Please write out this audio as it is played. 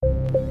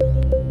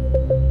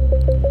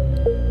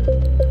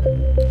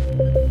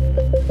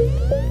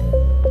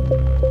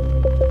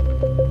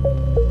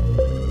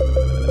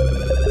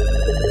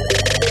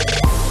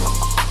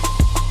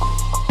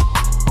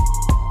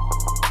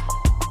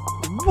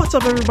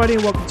What's up, everybody,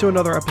 and welcome to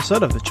another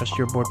episode of the Trust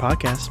Your Board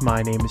podcast.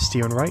 My name is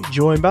Steven Wright,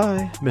 joined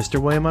by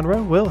Mr. William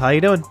Monroe. Will, how you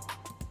doing?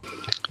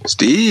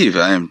 Steve,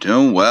 I am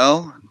doing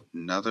well.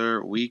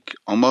 Another week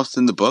almost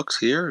in the books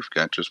here. We've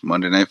got just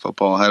Monday Night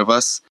Football ahead of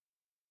us.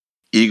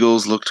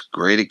 Eagles looked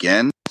great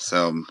again,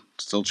 so I'm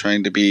still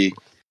trying to be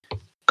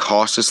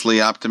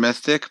cautiously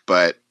optimistic,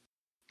 but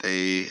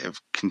they have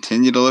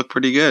continued to look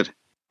pretty good.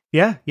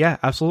 Yeah,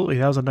 absolutely.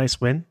 That was a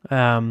nice win.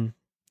 A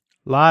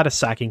lot of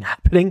sacking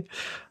happening.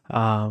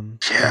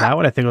 That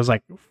one, I think, was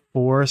like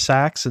 4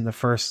 sacks in the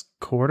first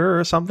quarter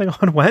or something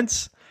on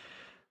Wentz.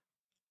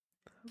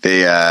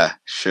 They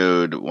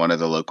showed one of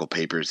the local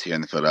papers here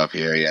in the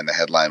Philadelphia area, and the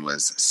headline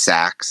was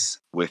 "Sacks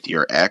with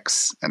Your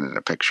Ex," and it had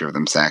a picture of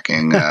them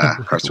sacking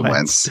Carson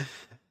Wentz.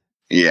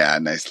 Yeah,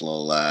 nice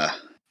little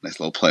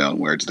play on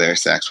words there.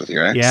 Sacks with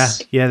your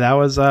ex. Yeah, that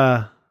was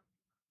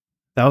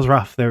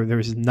rough. There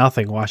was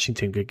nothing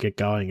Washington could get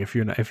going if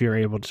you're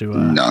able to you're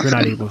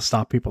not able to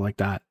stop people like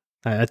that.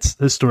 That's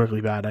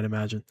historically bad, I'd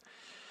imagine.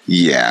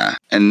 Yeah,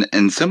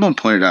 and someone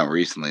pointed out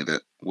recently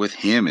that with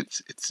him,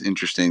 it's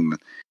interesting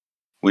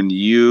when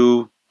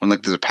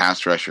like there's a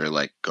pass rusher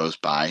like goes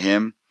by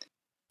him,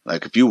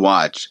 like if you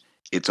watch,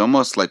 it's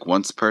almost like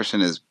once the person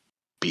is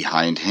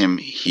behind him,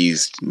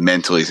 he's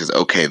mentally says,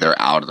 okay,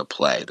 they're out of the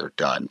play, they're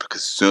done,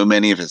 because so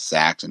many of his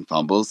sacks and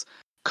fumbles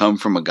come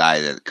from a guy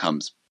that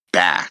comes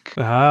back,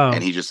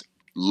 and he just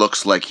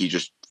looks like he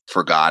just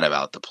forgot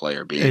about the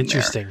player being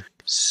interesting. There.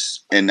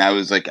 And I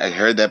was like, I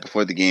heard that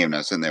before the game, and I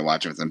was sitting there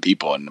watching with some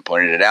people and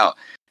pointed it out,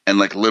 and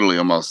like literally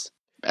almost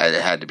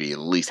it had to be at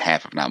least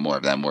half, if not more,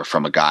 of them were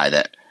from a guy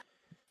that,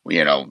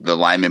 you know, the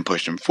lineman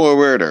pushed him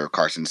forward or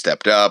Carson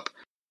stepped up,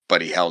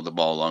 but he held the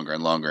ball longer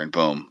and longer, and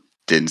boom,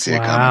 didn't see it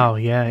coming. Wow,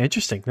 yeah,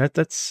 interesting.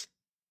 That's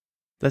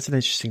an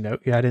interesting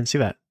note. Yeah, I didn't see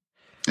that.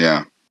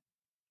 Yeah.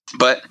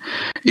 But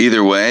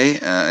either way,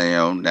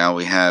 now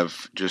we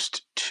have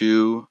just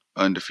 2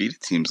 undefeated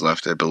teams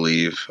left, I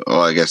believe.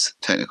 Well, I guess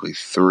technically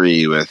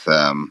 3 with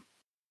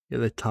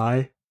the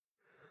tie.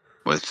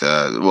 With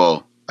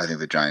I think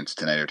the Giants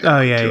tonight are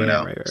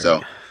 2-0. Right.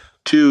 So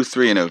 2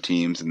 3-0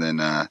 teams, and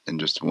then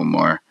just one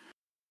more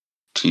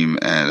team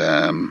at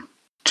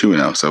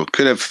 2-0. So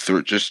could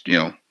have just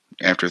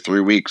after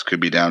 3 weeks could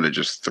be down to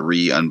just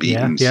 3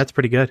 unbeatens. Yeah, it's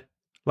pretty good.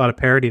 A lot of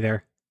parity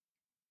there.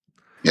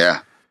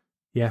 Yeah.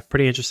 Yeah,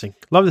 pretty interesting.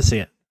 Love to see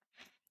it.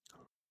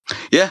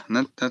 Yeah,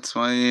 and that's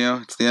why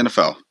it's the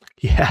NFL.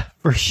 Yeah,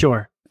 for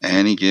sure.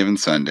 Any given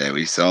Sunday,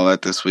 we saw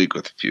that this week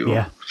with a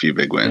few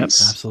big wins.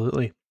 Yep,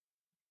 absolutely.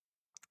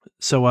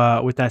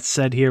 So, with that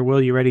said, here,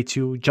 Will, you ready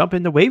to jump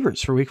into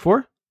waivers for Week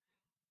 4?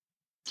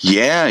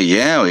 Yeah,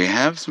 we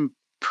have some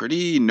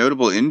pretty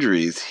notable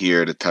injuries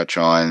here to touch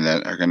on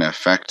that are going to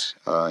affect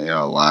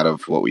a lot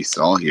of what we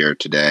saw here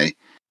today.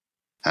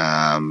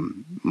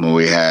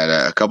 We had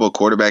a couple of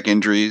quarterback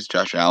injuries.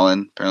 Josh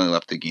Allen apparently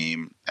left the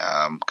game,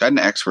 got an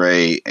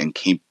X-ray and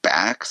came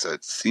back. So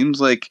it seems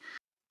like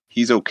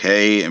he's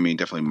okay. I mean,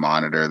 definitely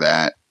monitor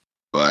that,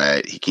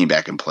 but he came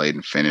back and played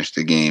and finished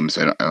the game.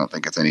 So I don't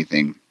think it's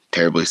anything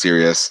terribly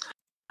serious.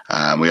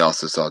 We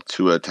also saw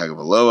Tua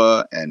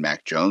Tagovailoa and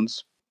Mac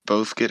Jones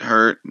both get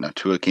hurt. Now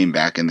Tua came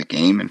back in the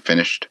game and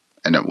ended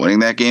up winning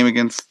that game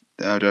against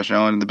Josh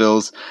Allen and the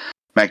Bills.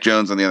 Mac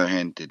Jones, on the other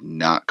hand, did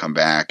not come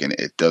back, and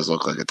it does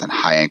look like it's a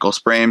high ankle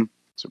sprain,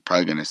 so we're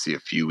probably going to see a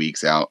few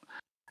weeks out.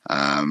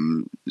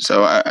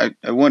 So I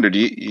wonder, what do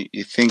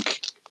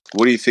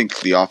you think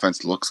the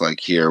offense looks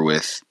like here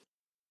with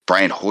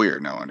Brian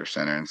Hoyer now under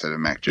center instead of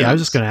Mac Jones? Yeah, I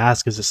was just going to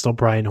ask, is it still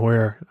Brian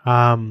Hoyer?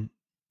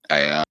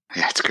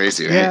 It's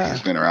crazy, right? Yeah.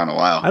 He's been around a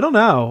while. I don't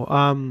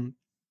know.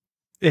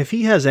 If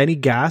he has any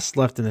gas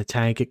left in the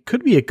tank, it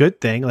could be a good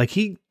thing. Like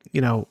he,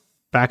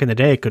 back in the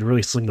day, could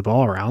really sling the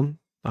ball around.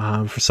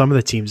 For some of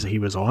the teams that he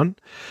was on,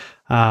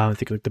 I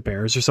think like the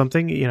Bears or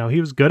something,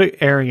 he was good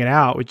at airing it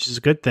out, which is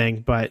a good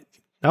thing, but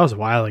that was a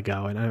while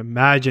ago. And I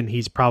imagine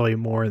he's probably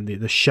more in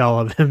the shell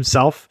of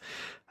himself.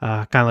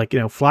 Kind of like,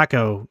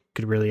 Flacco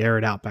could really air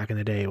it out back in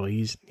the day. Well,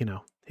 he's,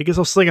 he gets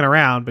all slinging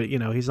around, but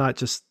he's not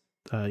just,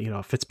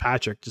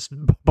 Fitzpatrick just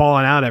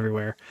balling out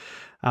everywhere.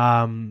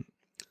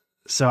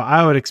 So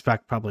I would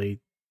expect probably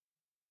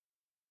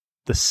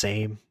the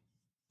same,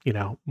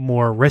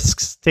 more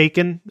risks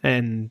taken,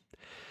 and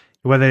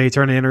whether they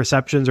turn into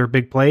interceptions or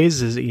big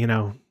plays is,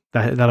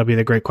 that'll be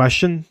the great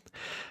question.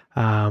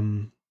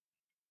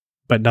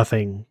 But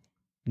nothing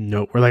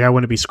noteworthy. Like I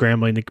wouldn't be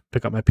scrambling to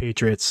pick up my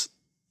Patriots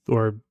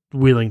or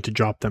willing to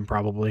drop them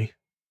probably.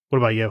 What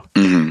about you?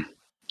 Mm-hmm.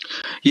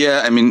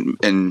 Yeah, I mean,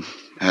 and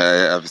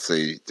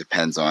obviously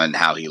depends on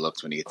how he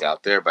looks when he gets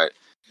out there, but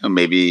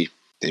maybe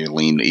they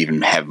lean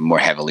even more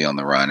heavily on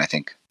the run. I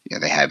think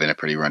they have been a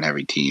pretty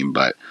run-heavy team,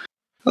 but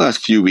the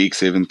last few weeks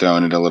they've been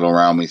throwing it a little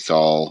around. We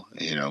saw,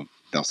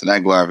 Nelson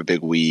Aguilar have a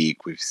big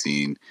week. We've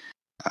seen,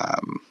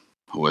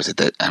 who was it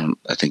that,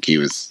 I think he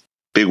was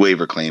big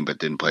waiver claim, but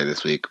didn't play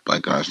this week.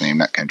 Blank on his name,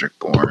 not Kendrick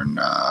Bourne.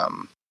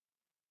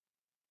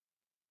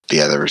 The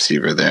other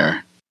receiver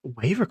there.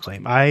 Waiver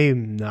claim?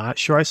 I'm not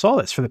sure I saw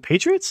this. For the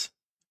Patriots?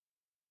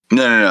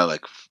 No,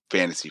 like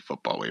fantasy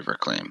football waiver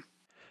claim.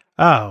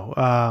 Oh,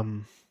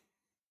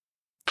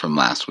 from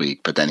last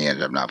week, but then he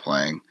ended up not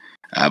playing.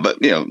 But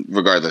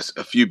regardless,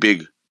 a few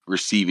big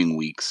receiving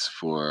weeks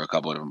for a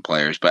couple of different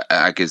players. But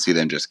I could see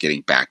them just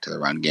getting back to the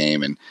run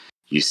game, and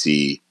you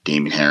see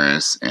Damien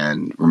Harris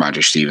and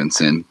Ramondre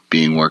Stevenson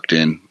being worked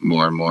in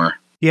more and more.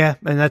 Yeah,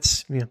 and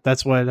that's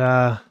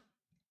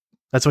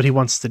what he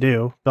wants to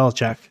do,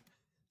 Belichick.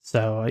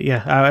 So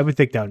I would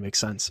think that would make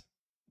sense.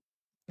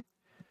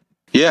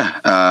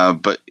 Yeah,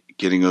 but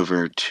getting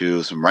over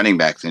to some running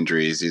backs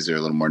injuries, these are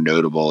a little more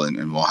notable,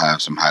 and we'll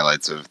have some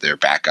highlights of their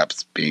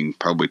backups being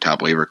probably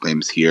top waiver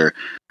claims here.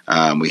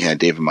 We had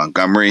David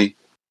Montgomery,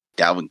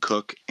 Dalvin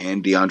Cook,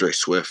 and DeAndre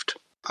Swift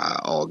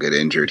all get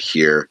injured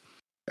here.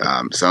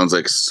 Sounds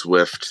like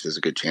Swift, there's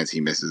a good chance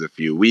he misses a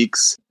few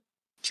weeks.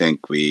 I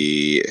think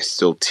we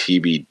still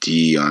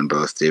TBD on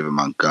both David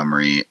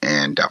Montgomery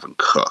and Dalvin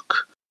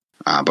Cook.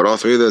 But all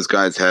three of those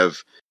guys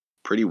have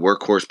pretty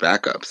workhorse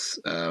backups.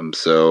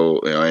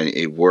 So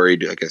I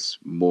worried, I guess,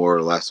 more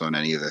or less on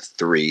any of the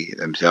three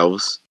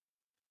themselves.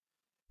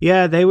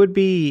 Yeah, they would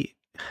be.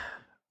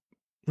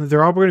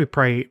 They're all going to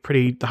be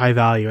pretty high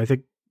value. I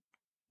think.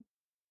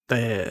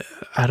 I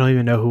don't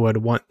even know who I'd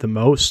want the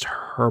most.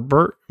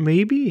 Herbert,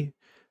 maybe.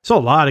 So a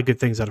lot of good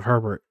things out of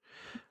Herbert.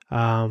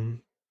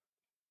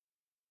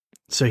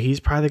 So he's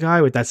probably the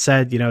guy. With that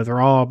said,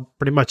 they're all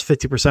pretty much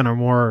 50% or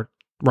more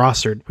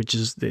rostered, which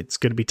is, it's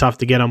going to be tough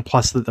to get them.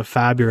 Plus the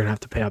fab you're going to have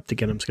to pay up to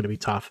get them is going to be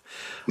tough.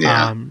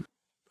 Yeah.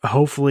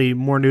 Hopefully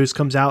more news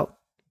comes out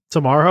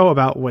tomorrow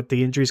about what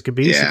the injuries could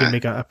be, so you can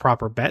make a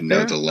proper bet.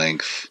 Know the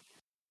length.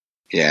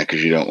 Yeah,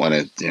 because you don't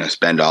want to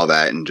spend all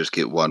that and just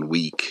get 1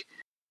 week.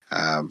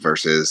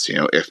 Versus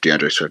if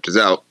DeAndre Swift is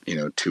out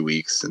 2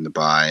 weeks in the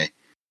bye,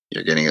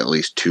 you're getting at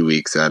least 2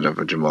 weeks out of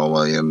a Jamal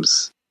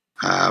Williams.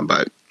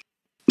 But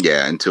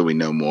yeah, until we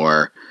know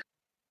more,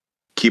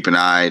 keep an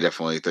eye.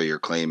 Definitely throw your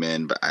claim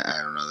in, but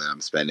I don't know that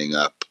I'm spending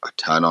up a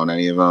ton on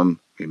any of them.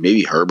 I mean,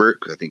 maybe Herbert,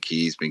 because I think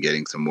he's been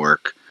getting some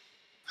work,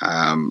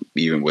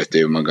 even with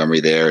David Montgomery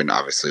there, and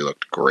obviously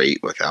looked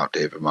great without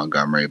David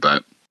Montgomery.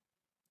 But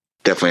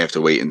definitely have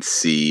to wait and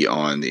see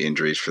on the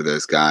injuries for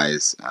those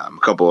guys. A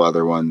couple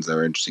other ones that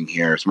are interesting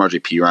here. Samaje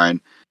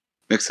Perine,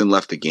 Mixon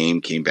left the game,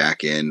 came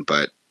back in,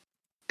 but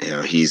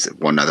he's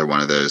another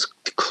one of those,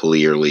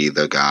 clearly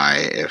the guy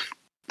if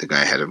the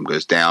guy ahead of him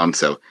goes down.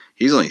 So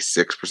he's only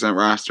 6%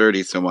 rostered.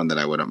 He's someone that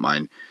I wouldn't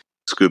mind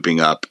scooping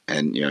up,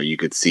 and you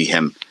could see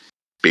him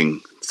being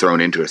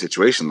thrown into a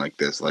situation like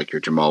this, like your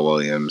Jamal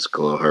Williams,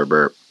 Khalil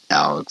Herbert,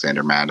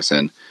 Alexander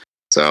Madison.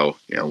 So,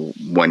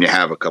 when you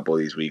have a couple of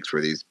these weeks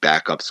where these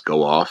backups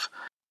go off,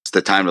 it's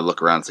the time to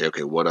look around and say,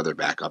 okay, what other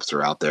backups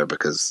are out there?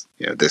 Because,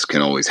 this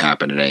can always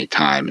happen at any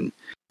time, and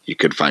you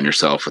could find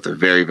yourself with a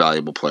very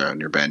valuable player on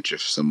your bench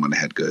if someone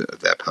ahead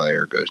of that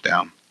player goes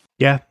down.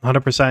 Yeah,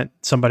 100%.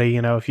 Somebody,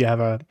 if you have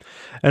an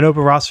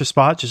open roster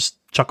spot, just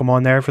chuck them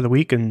on there for the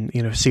week and,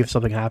 see if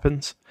something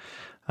happens.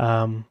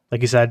 Like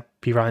you said,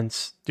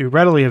 Perine's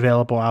readily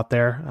available out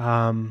there.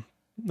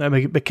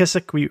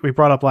 McKissick, we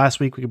brought up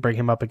last week. We could bring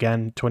him up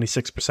again,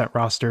 26%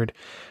 rostered.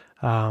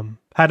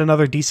 Had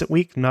another decent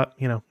week, not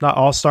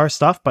all-star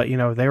stuff, but,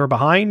 they were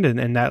behind,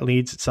 and that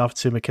leads itself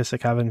to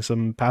McKissick having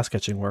some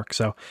pass-catching work.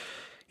 So,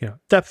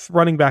 depth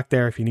running back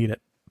there if you need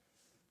it.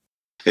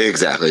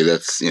 Exactly.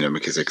 That's,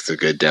 McKissick's a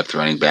good depth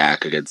running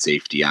back, a good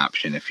safety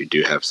option if you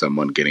do have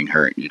someone getting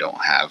hurt and you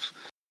don't have,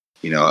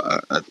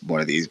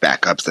 one of these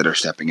backups that are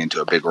stepping into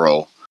a big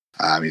role.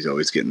 He's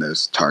always getting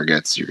those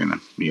targets. You're going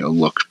to,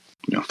 look,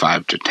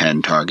 5 to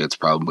 10 targets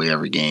probably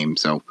every game.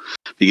 So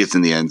if he gets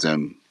in the end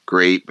zone,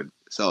 great, but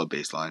solid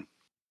baseline.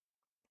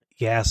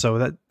 Yeah, so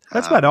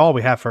that's about all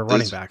we have for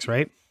running backs,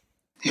 right?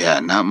 Yeah,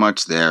 not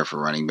much there for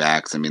running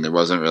backs. I mean, there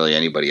wasn't really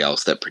anybody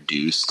else that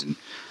produced, and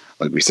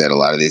like we said, a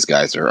lot of these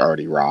guys are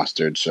already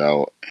rostered.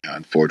 So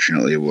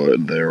unfortunately,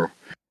 there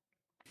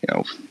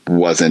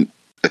wasn't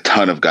a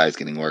ton of guys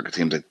getting work. It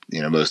seems like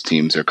most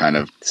teams are kind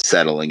of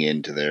settling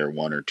into their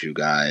 1 or 2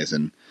 guys,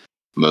 and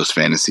most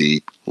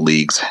fantasy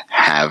leagues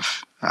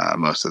have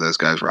most of those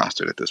guys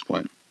rostered at this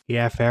point.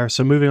 Yeah, fair.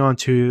 So moving on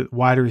to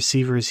wide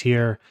receivers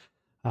here.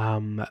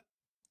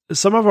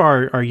 Some of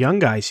our young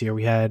guys here,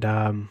 we had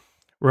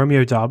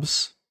Romeo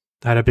Doubs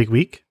had a big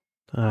week.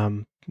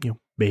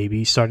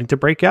 Maybe starting to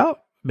break out.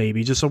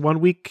 Maybe just a 1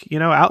 week,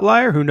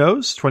 outlier. Who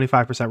knows?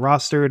 25%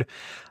 rostered.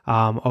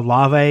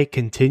 Olave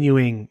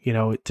continuing,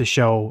 to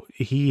show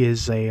he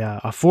is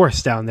a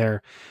force down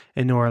there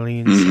in New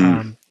Orleans.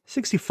 Mm-hmm.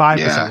 65%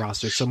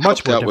 rostered. So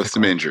much more difficult. With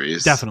some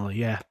injuries. Definitely,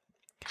 yeah.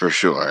 For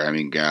sure. I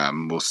mean,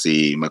 we'll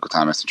see. Michael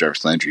Thomas and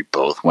Jarvis Landry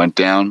both went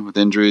down with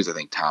injuries. I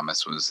think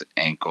Thomas was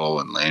ankle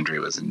and Landry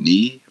was a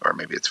knee, or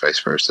maybe it's vice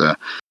versa.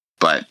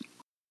 But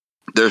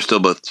they're still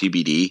both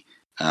TBD.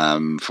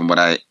 From what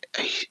I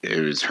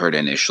was heard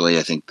initially,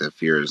 I think the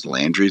fear is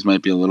Landry's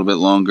might be a little bit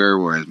longer,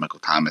 whereas Michael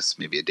Thomas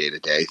maybe a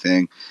day-to-day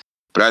thing.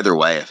 But either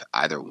way, if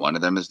either one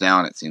of them is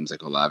down, it seems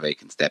like Olave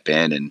can step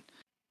in, and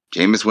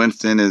Jameis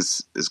Winston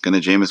is going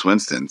to Jameis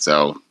Winston.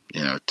 So,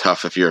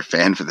 tough if you're a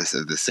fan of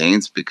the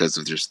Saints because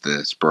of just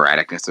the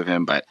sporadicness of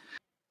him, but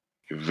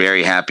you're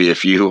very happy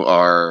if you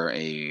are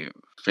a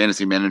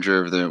fantasy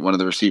manager of one of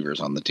the receivers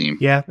on the team.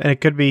 Yeah, and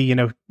it could be,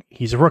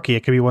 he's a rookie.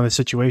 It could be one of the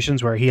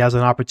situations where he has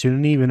an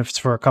opportunity, even if it's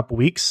for a couple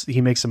weeks,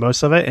 he makes the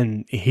most of it,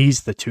 and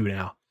he's the 2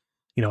 now,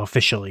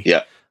 officially.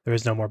 Yeah. There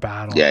is no more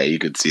battle. Yeah, you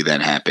could see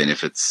that happen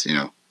if it's,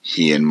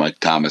 he and Mike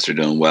Thomas are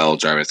doing well,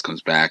 Jarvis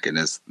comes back and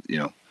is,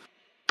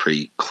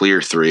 pretty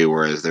clear 3,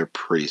 whereas they're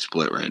pretty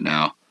split right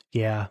now.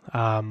 Yeah.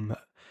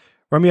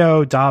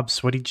 Romeo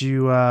Doubs, what do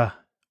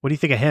you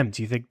think of him?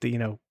 Do you think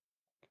that,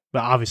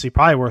 well, obviously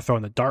probably worth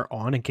throwing the dart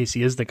on in case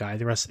he is the guy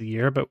the rest of the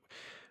year, but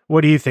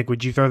what do you think?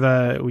 Would you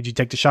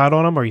take the shot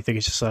on him, or you think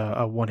it's just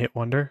a one-hit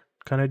wonder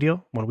kind of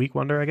deal? 1 week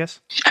wonder, I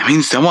guess? I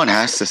mean, someone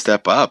has to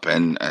step up,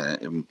 and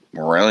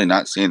we're really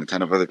not seeing a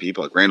ton of other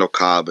people. Like Randall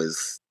Cobb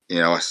is,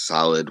 a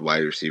solid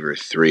wide receiver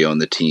 3 on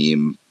the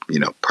team,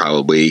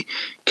 probably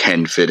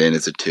can fit in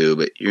as a 2,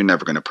 but you're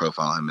never going to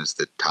profile him as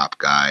the top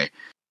guy.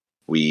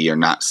 We are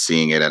not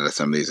seeing it out of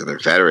some of these other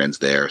veterans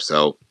there,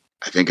 so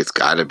I think it's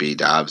got to be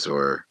Doubs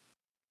or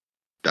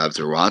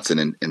Watson,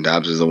 and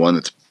Doubs is the one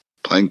that's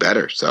playing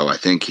better. So I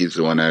think he's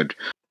the one I'd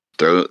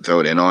throw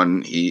it in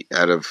on.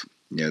 Out of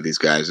these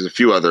guys, there's a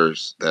few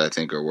others that I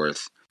think are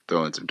worth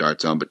throwing some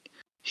darts on, but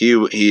he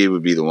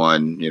would be the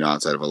one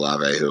outside of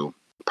Olave who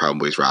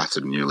probably is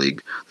rostered in your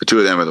league. The 2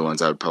 of them are the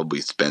ones I would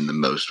probably spend the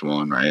most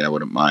on. Right, I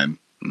wouldn't mind.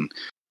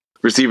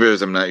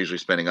 Receivers, I'm not usually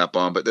spending up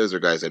on, but those are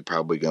guys I'd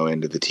probably go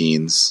into the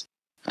teens.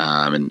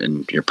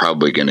 And you're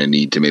probably going to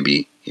need to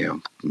maybe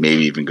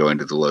even go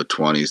into the low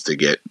 20s to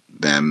get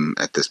them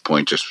at this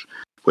point, just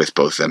with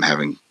both of them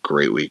having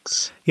great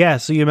weeks. Yeah.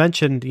 So you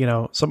mentioned,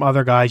 some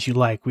other guys you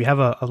like. We have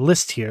a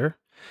list here,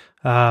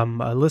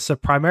 a list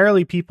of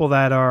primarily people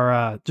that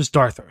are just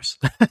dart throws,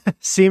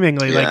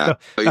 seemingly like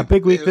a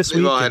big week this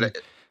week. Had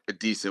a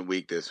decent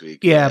week this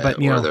week. Yeah, but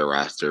their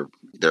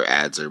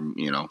ads are,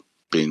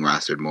 being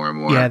rostered more and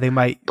more. Yeah, they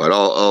might, but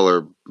all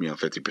are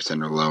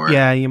 50% or lower.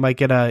 Yeah, you might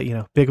get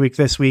a big week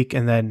this week,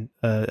 and then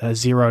a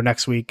 0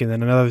 next week, and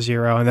then another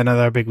 0, and then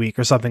another big week,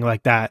 or something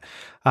like that.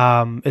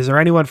 Is there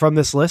anyone from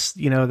this list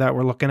that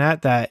we're looking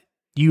at that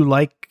you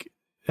like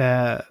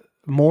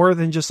more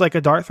than just like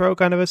a dart throw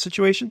kind of a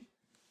situation?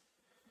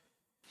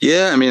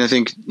 Yeah, I mean, I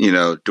think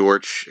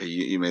Dortch.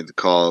 You made the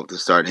call to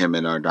start him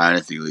in our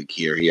dynasty league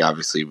here. He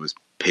obviously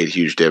paid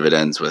huge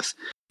dividends with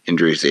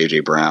injuries to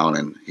AJ Brown,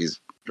 and he's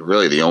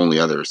really the only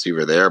other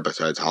receiver there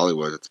besides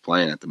Hollywood that's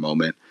playing at the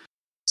moment.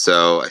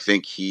 So I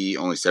think he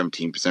only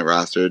 17%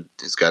 rostered.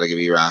 He's got to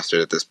be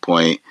rostered at this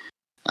point.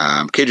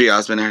 KJ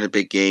Osmond had a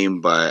big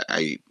game, but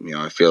I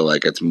feel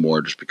like it's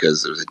more just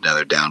because there was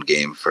another down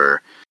game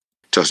for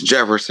Justin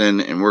Jefferson,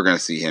 and we're going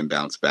to see him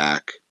bounce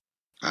back.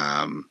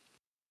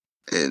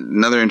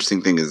 Another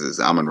interesting thing is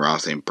Amon-Ra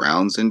St.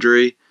 Brown's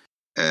injury.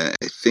 I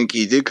think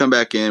he did come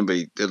back in, but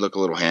he did look a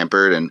little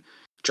hampered, and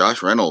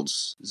Josh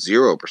Reynolds,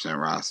 0%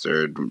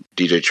 rostered.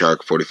 DJ Chark,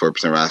 44%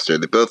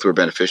 rostered. They both were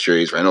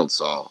beneficiaries. Reynolds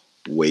saw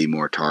way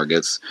more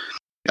targets.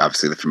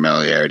 Obviously, the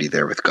familiarity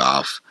there with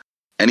Goff.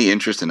 Any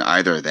interest in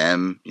either of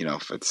them?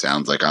 If it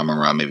sounds like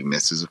Amon-Ra maybe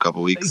misses a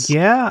couple weeks.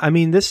 Yeah, I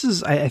mean, this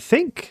is, I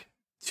think,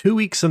 2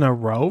 weeks in a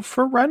row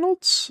for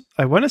Reynolds.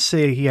 I want to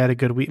say he had a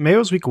good week. Maybe it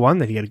was week 1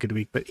 that he had a good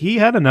week, but he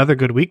had another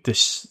good week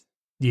this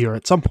year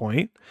at some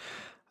point.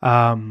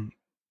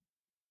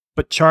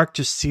 But Chark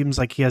just seems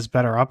like he has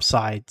better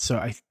upside, so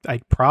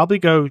I'd probably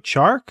go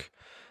Chark.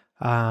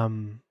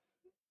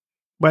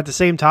 But at the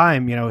same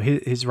time,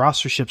 his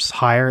rostership's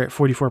higher at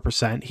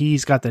 44%.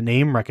 He's got the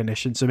name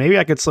recognition, so maybe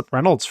I could slip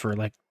Reynolds for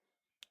like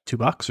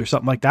 $2 or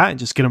something like that and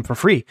just get him for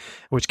free. In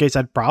which case,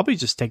 I'd probably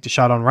just take the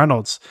shot on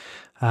Reynolds.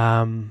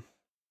 Yeah,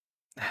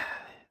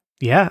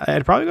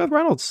 I'd probably go with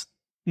Reynolds.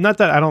 Not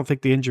that I don't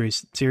think the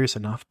injury's serious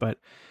enough, but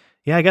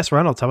yeah, I guess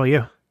Reynolds. How about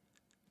you?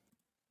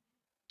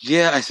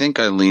 Yeah, I think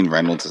I lean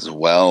Reynolds as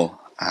well.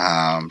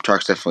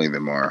 Chark's definitely the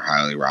more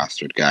highly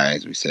rostered guy,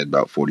 as we said,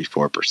 about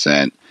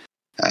 44%.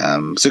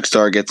 6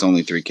 targets,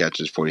 only 3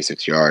 catches,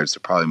 46 yards. So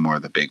probably more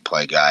of the big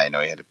play guy. I know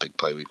he had a big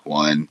play week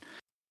 1.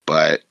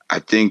 But I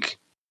think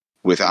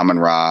with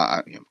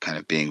Amon-Ra kind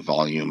of being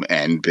volume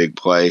and big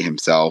play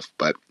himself,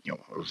 but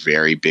a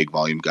very big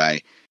volume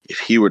guy, if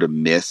he were to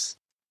miss,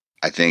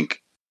 I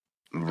think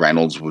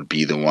Reynolds would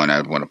be the one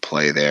I'd want to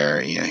play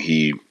there.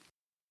 He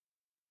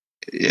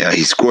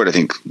scored, I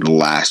think,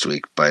 last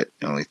week, but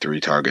only 3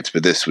 targets.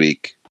 But this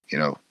week,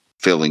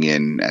 filling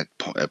in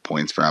at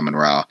points for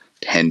Amon-Ra,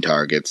 10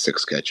 targets,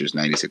 6 catches,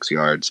 96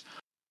 yards.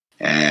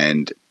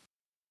 And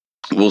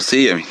we'll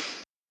see. I mean,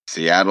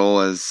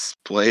 Seattle has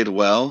played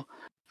well,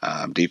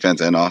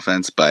 defense and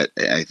offense, but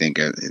I think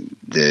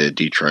the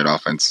Detroit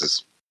offense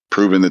has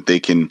proven that they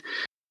can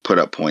put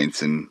up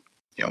points, and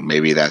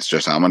maybe that's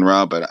just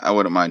Amon-Ra, but I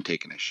wouldn't mind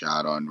taking a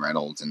shot on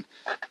Reynolds. And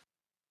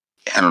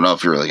I don't know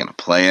if you're really going to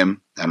play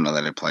him. I don't know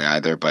that I'd play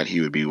either, but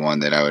he would be one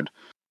that I would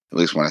at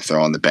least want to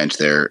throw on the bench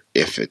there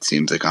if it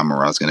seems like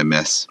Amon-Ra is going to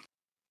miss.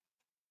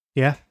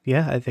 Yeah,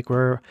 I think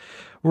we're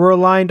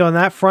aligned on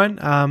that front.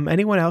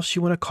 Anyone else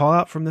you want to call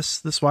out from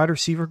this wide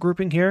receiver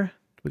grouping here?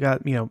 We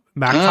got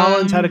Matt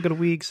Collins had a good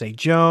week. Zay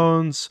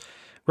Jones.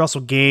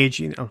 Russell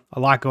Gage, a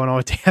lot going on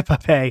with Tampa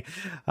Bay.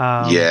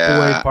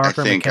 Yeah, Boyd,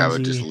 Parker, I think McKenzie. I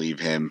would just leave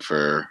him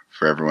for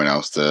everyone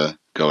else to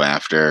go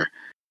after.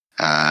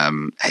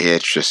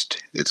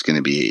 It's going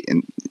to be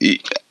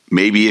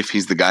maybe if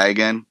he's the guy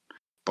again,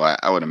 but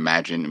I would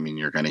imagine. I mean,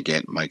 you're going to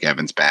get Mike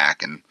Evans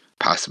back and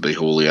possibly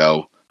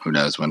Julio. Who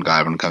knows when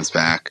Godwin comes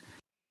back?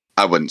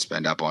 I wouldn't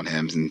spend up on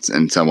him,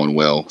 and someone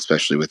will,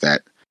 especially with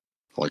that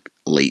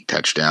late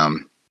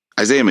touchdown.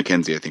 Isaiah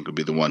McKenzie, I think, would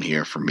be the one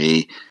here for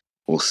me.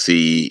 We'll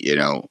see,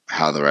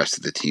 how the rest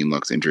of the team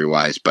looks injury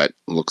wise, but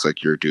it looks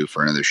like you're due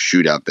for another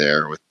shootout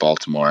there with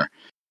Baltimore.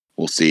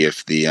 We'll see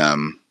if the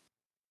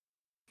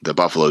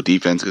Buffalo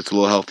defense gets a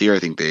little healthier. I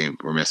think they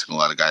were missing a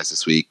lot of guys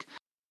this week,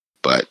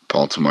 but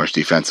Baltimore's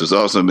defense was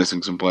also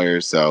missing some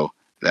players, so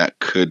that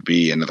could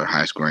be another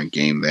high-scoring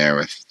game there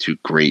with two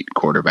great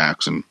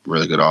quarterbacks and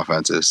really good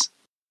offenses.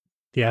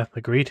 Yeah,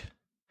 agreed.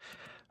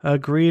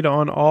 Agreed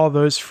on all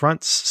those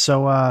fronts.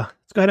 So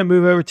let's go ahead and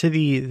move over to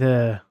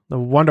the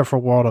wonderful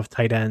world of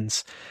tight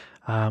ends.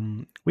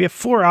 We have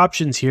 4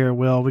 options here,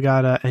 Will. We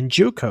got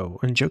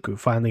Njoku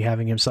finally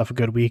having himself a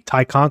good week.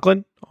 Ty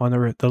Conklin on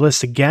the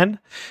list again.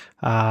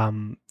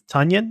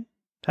 Tunyon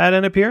had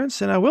an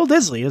appearance, and Will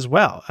Disley as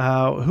well.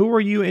 Who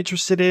are you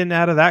interested in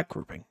out of that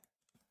grouping?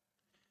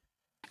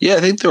 Yeah, I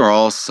think they're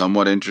all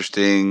somewhat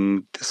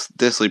interesting.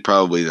 Disley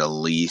probably the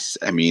least.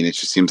 I mean, it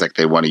just seems like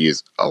they want to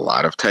use a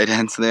lot of tight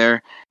ends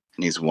there,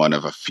 and he's one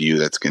of a few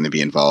that's going to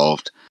be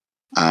involved.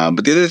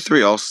 But the other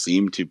 3 all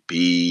seem to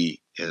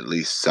be at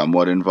least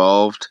somewhat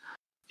involved.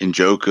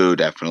 Njoku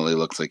definitely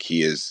looks like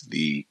he is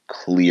the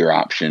clear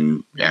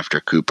option after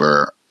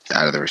Cooper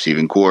out of the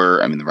receiving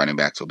core. I mean, the running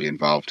backs will be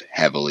involved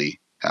heavily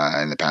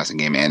in the passing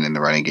game and in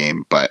the running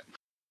game, but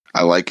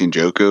I like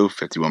Njoku,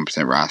 51%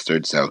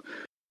 rostered, so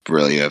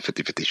really a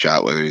 50-50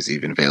 shot whether he's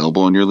even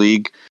available in your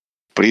league.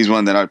 But he's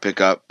one that I'd pick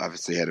up.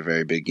 Obviously had a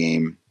very big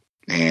game.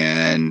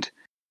 And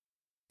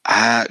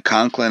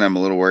Conklin I'm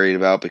a little worried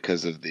about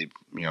because of the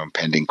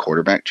impending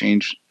quarterback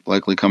change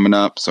likely coming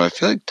up. So I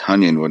feel like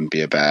Tunyon wouldn't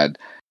be a bad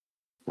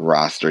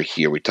roster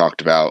here. We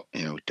talked about,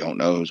 we don't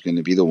know who's going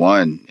to be the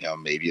one.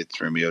 Maybe it's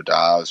Romeo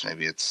Dobbs,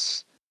 maybe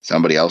it's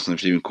somebody else in the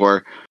receiving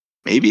core.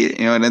 Maybe it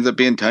ends up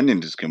being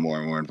Tunyon just get more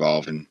and more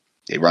involved, and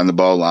they run the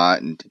ball a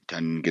lot, and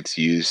Tunyon gets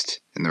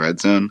used in the red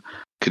zone.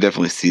 Could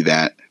definitely see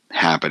that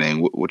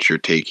happening. What's your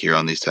take here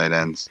on these tight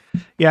ends?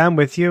 Yeah, I'm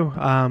with you.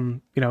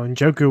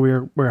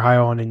 Njoku we're high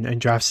on in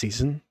draft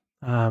season.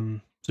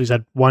 So he's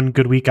had 1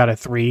 good week out of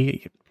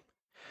 3.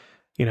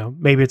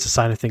 Maybe it's a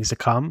sign of things to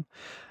come.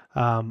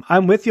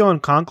 I'm with you on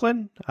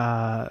Conklin.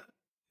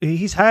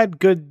 He's had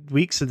good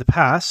weeks in the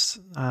past,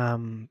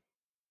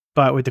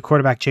 but with the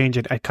quarterback change,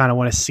 I kind of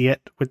want to see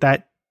it with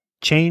that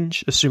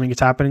change, assuming it's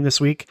happening this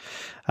week,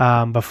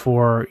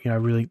 before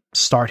really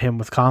start him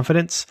with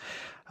confidence.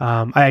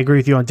 I agree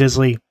with you on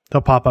Disley.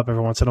 He'll pop up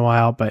every once in a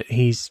while, but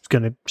he's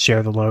going to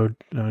share the load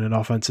in an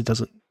offense that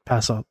doesn't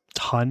pass a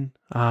ton.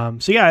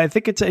 So yeah, I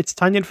think it's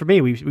Tunyon for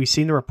me. We've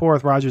seen the rapport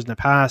with Rodgers in the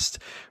past.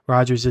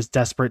 Rodgers is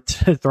desperate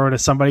to throw to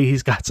somebody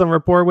he's got some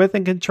rapport with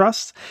and can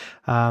trust.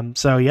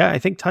 So yeah, I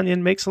think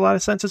Tunyon makes a lot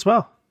of sense as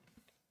well.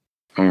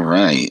 All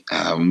right,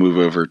 we'll move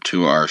over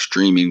to our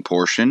streaming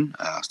portion.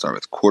 I'll start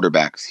with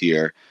quarterbacks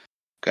here.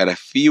 Got a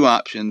few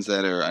options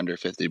that are under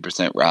 50%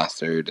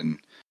 rostered, and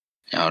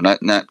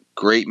not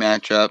great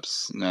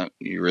matchups, not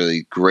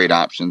really great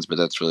options, but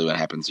that's really what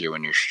happens here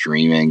when you're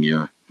streaming.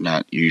 You're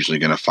not usually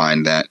going to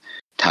find that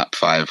top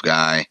 5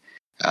 guy.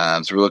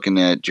 So we're looking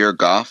at Jared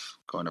Goff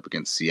going up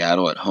against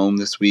Seattle at home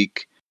this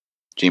week.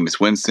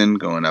 Jameis Winston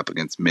going up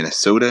against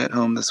Minnesota at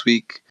home this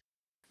week.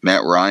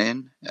 Matt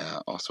Ryan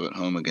also at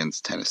home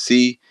against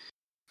Tennessee.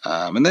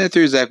 And then I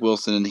threw Zach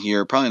Wilson in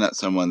here. Probably not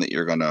someone that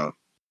you're going to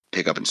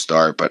pick up and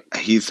start, but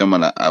he's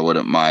someone I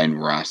wouldn't mind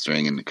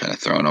rostering and kind of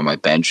throwing on my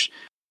bench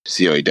to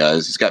see how he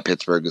does. He's got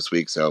Pittsburgh this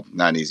week, so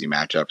not an easy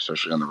matchup,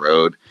 especially on the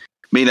road.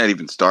 May not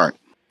even start,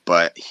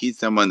 but he's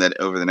someone that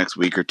over the next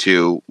week or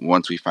two,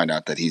 once we find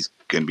out that he's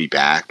going to be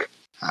back,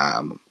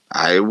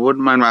 I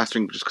wouldn't mind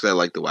rostering just because I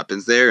like the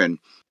weapons there. And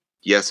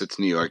yes, it's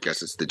New York.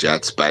 Yes, it's the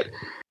Jets, but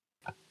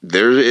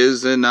there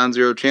is a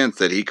non-zero chance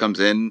that he comes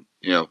in,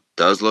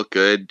 does look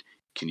good,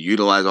 can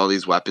utilize all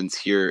these weapons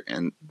here,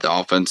 and the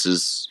offense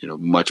is,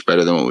 much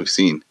better than what we've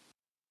seen.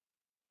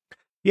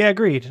 Yeah,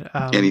 agreed.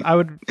 Any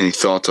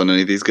thoughts on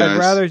any of these guys? I'd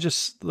rather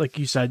just, like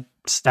you said,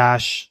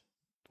 stash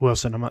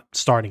Wilson. I'm not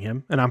starting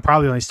him, and I'm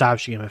probably only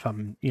stashing him if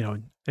I'm,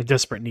 in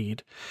desperate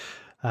need.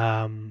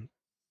 But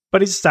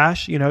he's a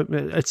stash.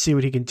 Let's see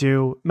what he can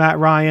do. Matt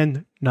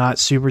Ryan, not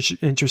super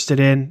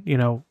interested in.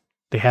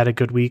 They had a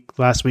good week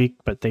last week,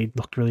 but they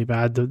looked really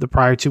bad the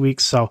prior 2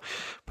 weeks. So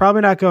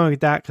probably not going with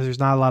that because there's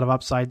not a lot of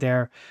upside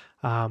there.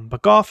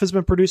 But Goff has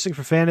been producing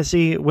for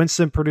fantasy.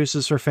 Winston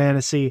produces for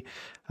fantasy.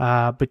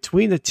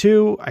 Between the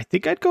two, I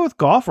think I'd go with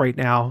Goff right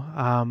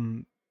now.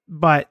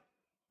 But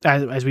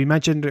as we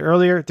mentioned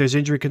earlier, there's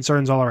injury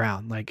concerns all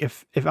around. Like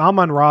if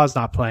Amon-Ra is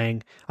not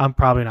playing, I'm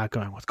probably not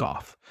going with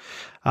Goff.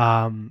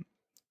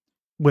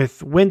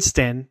 With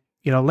Winston,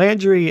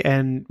 Landry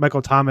and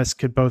Michael Thomas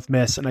could both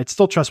miss, and I'd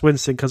still trust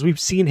Winston because we've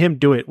seen him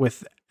do it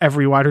with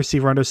every wide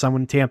receiver under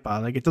someone in Tampa.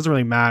 Like, it doesn't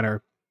really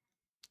matter.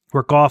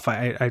 Where Goff,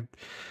 I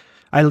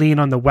lean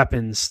on the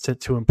weapons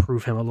to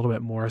improve him a little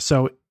bit more.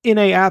 So in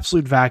a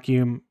absolute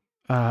vacuum,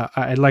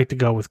 I'd like to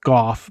go with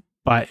Goff,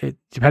 but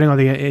depending on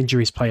the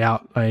injuries play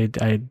out,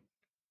 I'd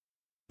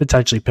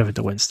potentially pivot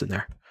to Winston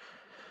there.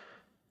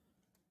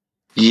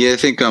 Yeah, I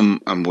think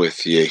I'm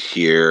with you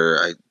here.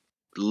 I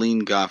lean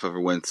Goff over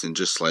Winston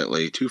just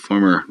slightly. 2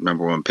 former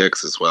number 1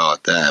 picks as well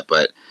at that,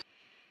 but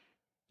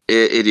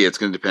it's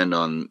going to depend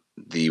on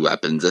the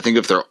weapons. I think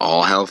if they're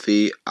all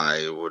healthy,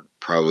 I would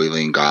probably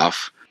lean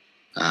Goff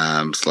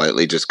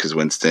slightly, just because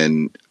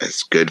Winston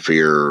is good for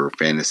your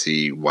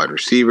fantasy wide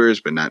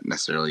receivers, but not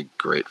necessarily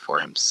great for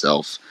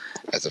himself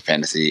as a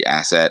fantasy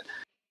asset.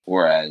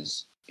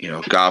 Whereas,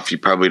 Goff, you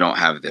probably don't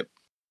have the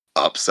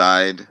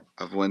upside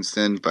of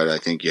Winston, but I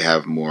think you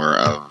have more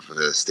of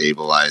the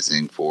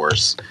stabilizing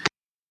force.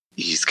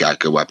 He's got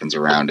good weapons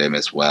around him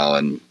as well,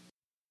 and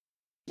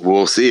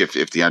we'll see if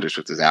DeAndre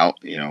Swift is out.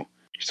 You're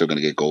still going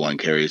to get goal line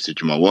carries to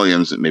Jamal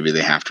Williams. Maybe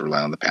they have to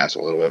rely on the pass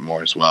a little bit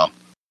more as well.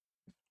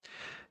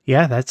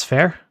 Yeah, that's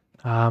fair.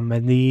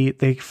 And the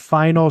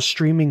final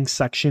streaming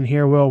section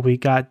here, Will, we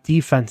got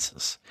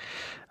defenses.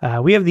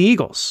 We have the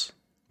Eagles,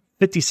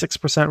 56%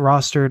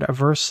 rostered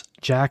versus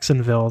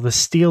Jacksonville. The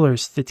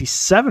Steelers,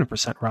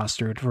 57%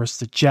 rostered versus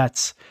the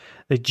Jets.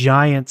 The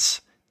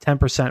Giants,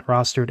 10%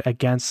 rostered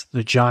against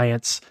the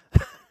Giants.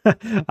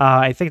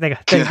 I think they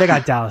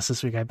got Dallas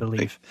this week, I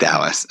believe.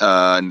 Dallas.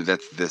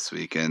 That's this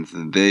weekend.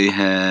 They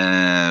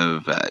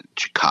have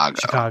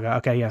Chicago.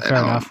 Okay, yeah, fair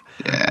enough.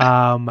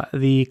 Yeah.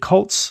 The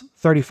Colts,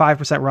 35%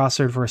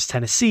 rostered versus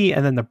Tennessee,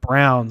 and then the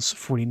Browns,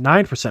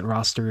 49%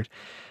 rostered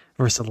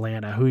versus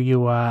Atlanta. Who are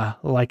you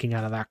liking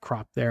out of that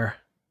crop there?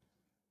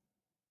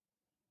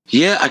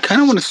 Yeah, I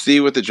kind of want to see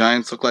what the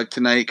Giants look like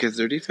tonight because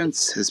their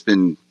defense has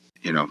been,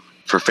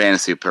 for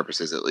fantasy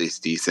purposes at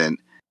least, decent.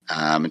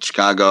 In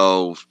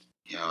Chicago,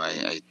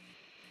 I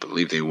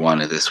believe they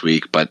won it this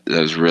week, but it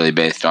was really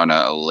based on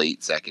a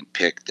late second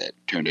pick that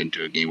turned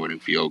into a game-winning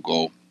field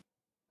goal.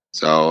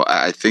 So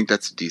I think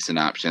that's a decent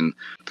option.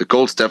 The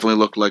Colts definitely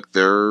look like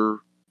they're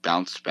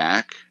bounced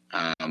back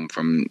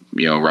from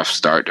rough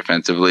start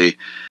defensively,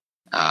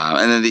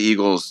 and then the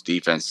Eagles'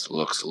 defense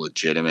looks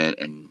legitimate,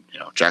 and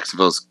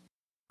Jacksonville's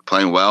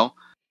playing well,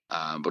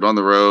 but on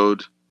the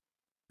road.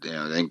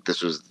 I think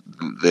this was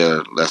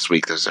last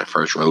week. This was their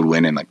first road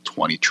win in like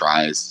 20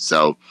 tries.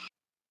 So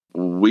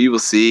we will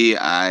see.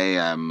 I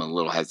am a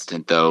little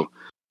hesitant though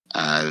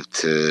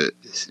to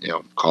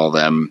call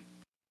them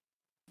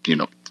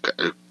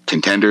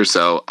contenders.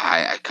 So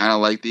I kind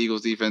of like the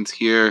Eagles defense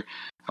here.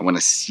 I want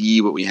to see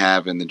what we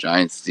have in the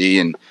Giants D,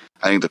 and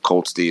I think the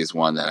Colts D is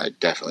one that I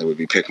definitely would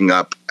be picking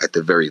up at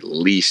the very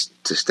least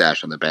to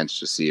stash on the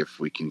bench to see if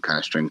we can kind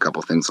of string a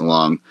couple things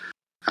along.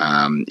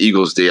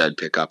 Eagles D I'd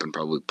pick up and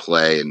probably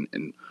play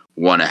and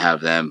want to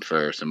have them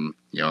for some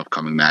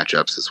upcoming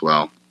matchups as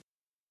well.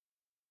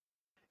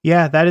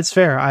 Yeah, that is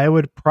fair. I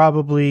would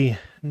probably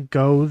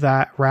go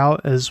that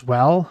route as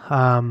well.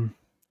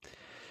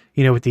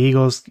 With the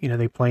Eagles,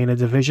 they play in a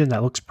division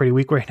that looks pretty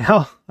weak right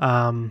now.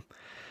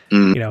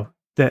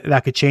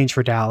 That could change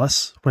for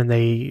Dallas when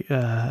they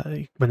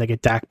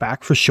get Dak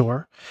back for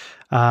sure.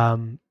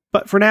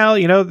 But for now,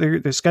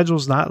 their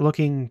schedule's not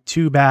looking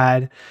too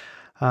bad.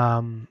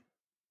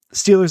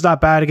 Steelers not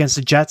bad against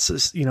the Jets,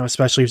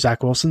 especially if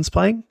Zach Wilson's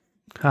playing.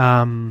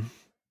 That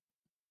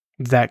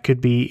could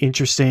be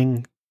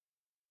interesting.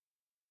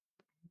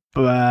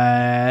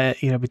 But,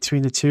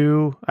 between the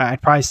two,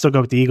 I'd probably still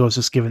go with the Eagles,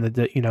 just given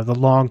the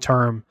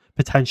long-term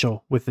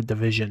potential with the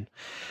division.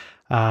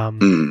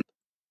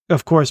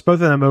 Of course, both of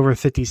them over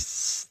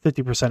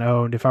 50%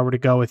 owned. If I were to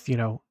go with,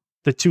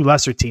 the two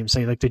lesser teams,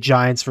 say like the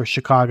Giants versus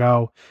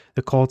Chicago,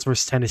 the Colts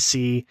versus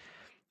Tennessee,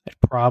 I'd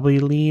probably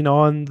lean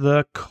on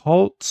the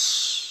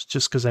Colts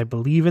just because I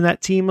believe in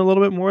that team a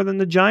little bit more than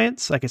the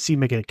Giants. I could see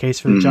making a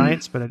case for the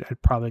Giants, but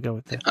I'd probably go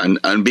with the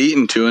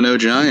unbeaten 2-0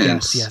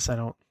 Giants. Yes, I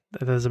don't.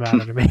 It doesn't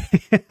matter to me.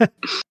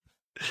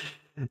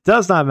 It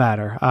does not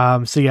matter.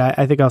 So yeah,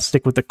 I think I'll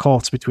stick with the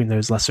Colts between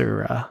those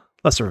lesser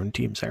owned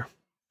teams there.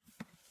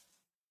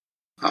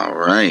 All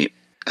right.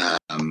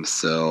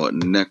 So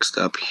next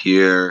up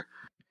here.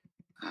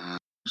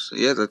 So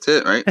yeah, that's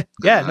it, right?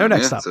 No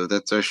next up. So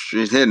that's our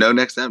no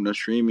next up, no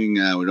streaming.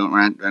 We're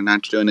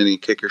not doing any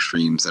kicker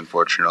streams,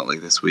 unfortunately,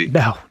 this week.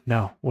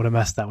 No, what a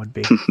mess that would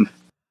be.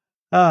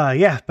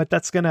 But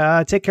that's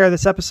gonna take care of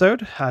this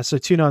episode. So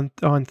tune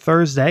on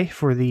Thursday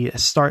for the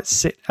start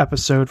sit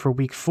episode for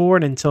week 4,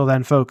 and until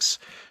then, folks,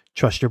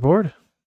 trust your board.